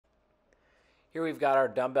Here we've got our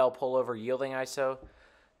dumbbell pullover yielding ISO.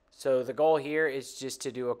 So the goal here is just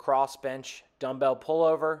to do a cross bench dumbbell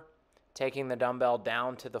pullover, taking the dumbbell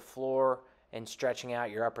down to the floor and stretching out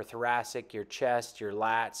your upper thoracic, your chest, your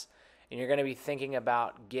lats. And you're going to be thinking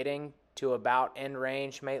about getting to about end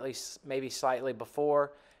range, maybe slightly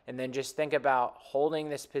before, and then just think about holding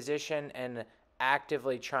this position and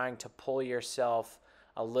actively trying to pull yourself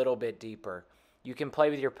a little bit deeper. You can play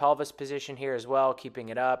with your pelvis position here as well, keeping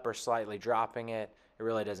it up or slightly dropping it. It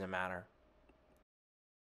really doesn't matter.